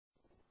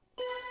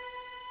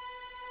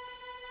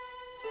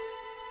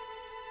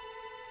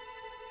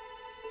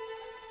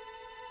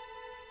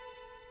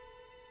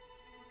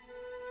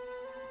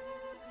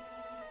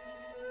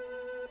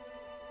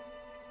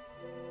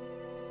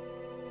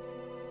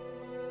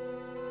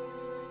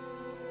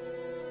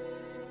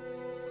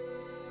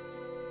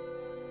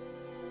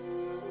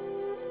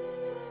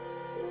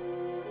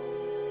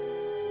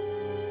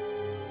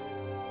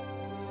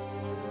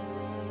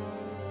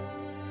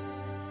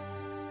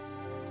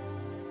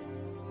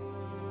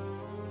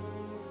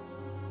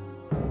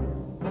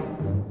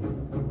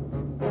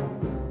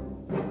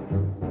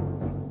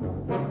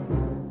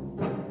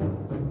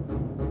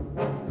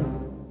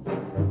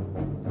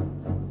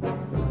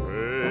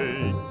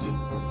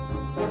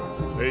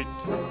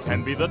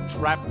can be the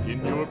trap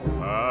in your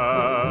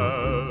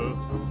path,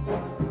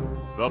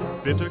 the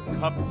bitter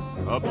cup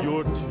of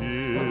your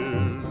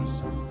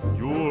tears,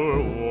 your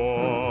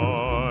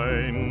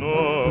wine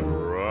of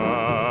wrath.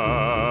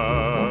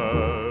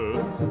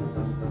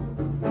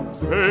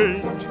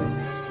 Fate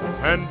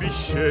can be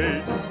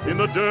shade in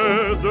the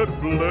desert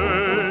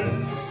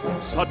blaze,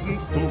 sudden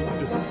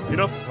food in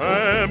a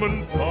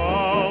famine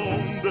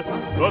found,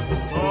 the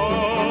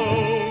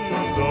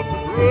sound of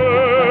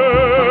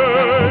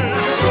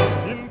praise,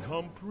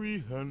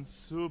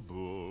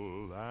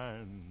 incomprehensible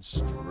and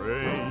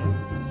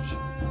strange.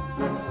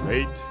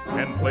 Fate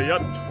can play a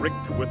trick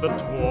with a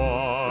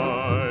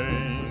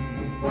twine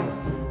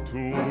to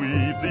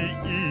weave the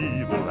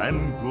evil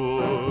and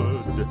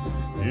good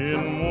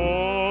in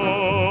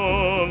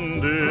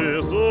one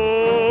design.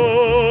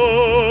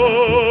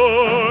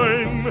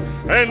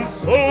 And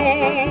so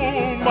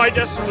my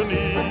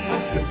destiny,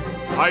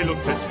 I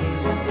look at you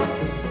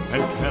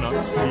and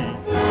cannot see.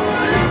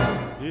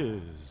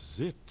 Is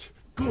it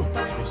good?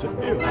 Is it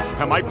ill?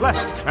 Am I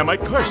blessed? Am I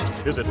cursed?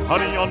 Is it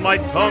honey on my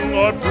tongue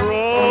or brine?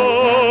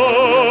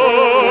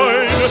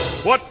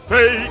 What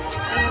fate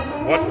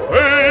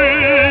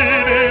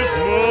is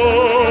mine?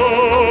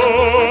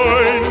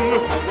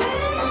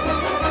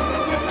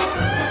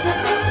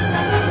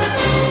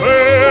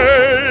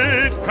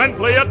 Fate can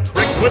play a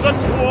trick with a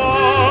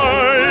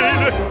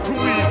twine to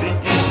weave the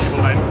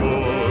evil and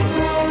good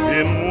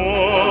in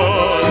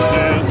one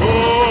design.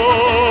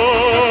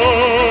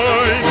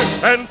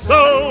 And so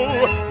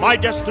my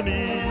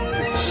destiny,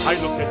 I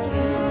look at you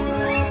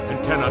and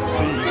cannot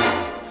see.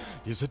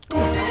 Is it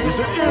good? Is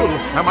it ill?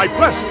 Am I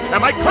blessed?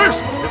 Am I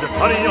cursed? Is it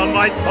honey on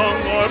my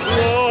tongue or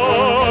brine?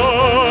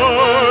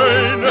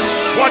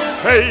 What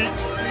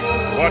fate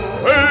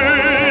is?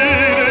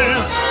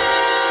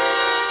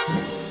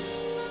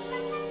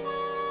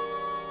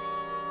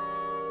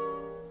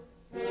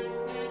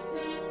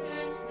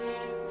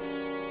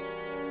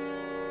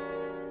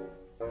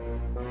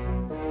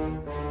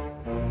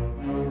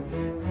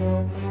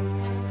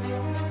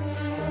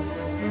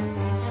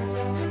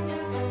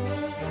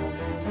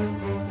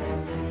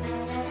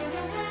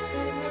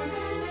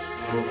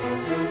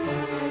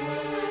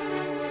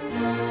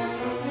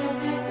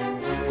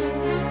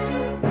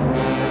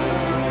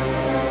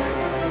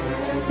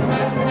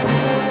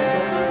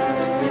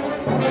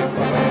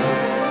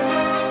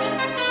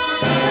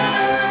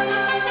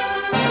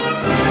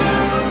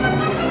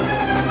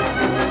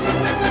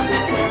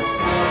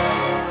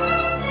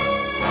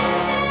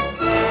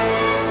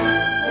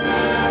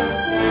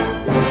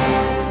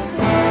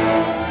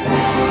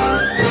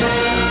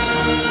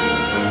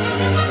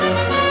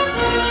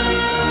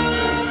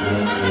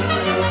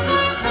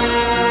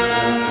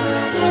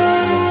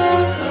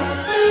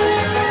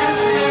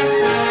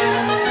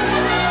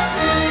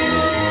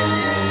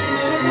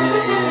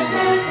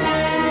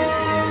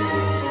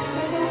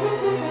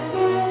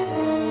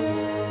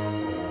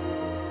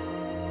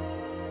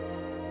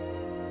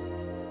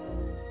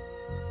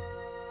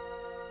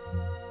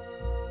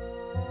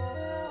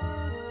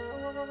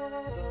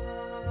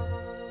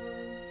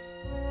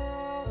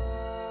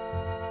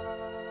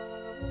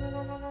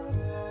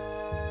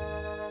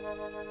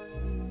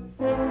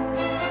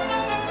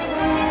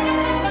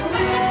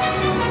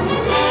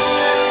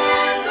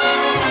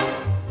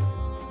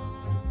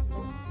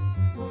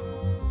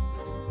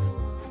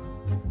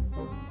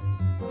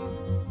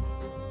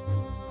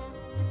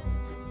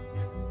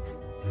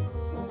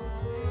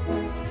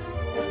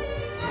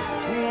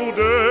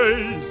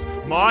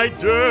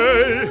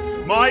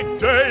 My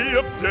day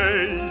of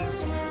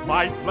days,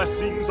 my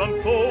blessings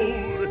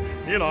unfold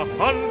in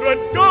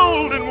 100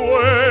 golden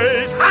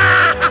ways.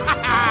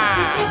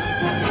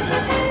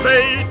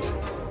 Fate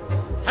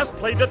has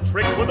played the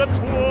trick with a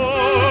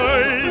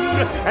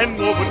twine and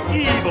woven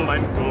evil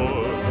and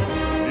good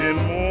in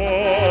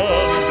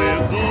one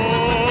design.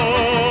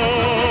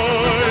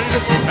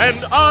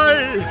 And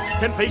I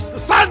can face the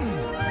sun,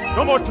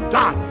 no more to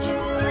dodge,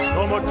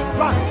 no more to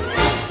run.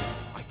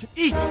 I can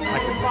eat, I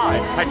can buy,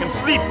 I can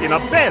sleep in a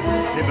bed.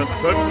 In the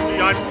certainty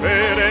I'm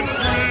fed and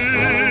free.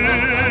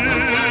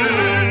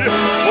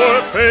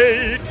 For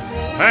fate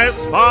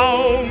has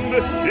found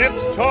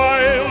its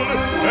child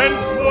and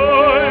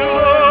smiled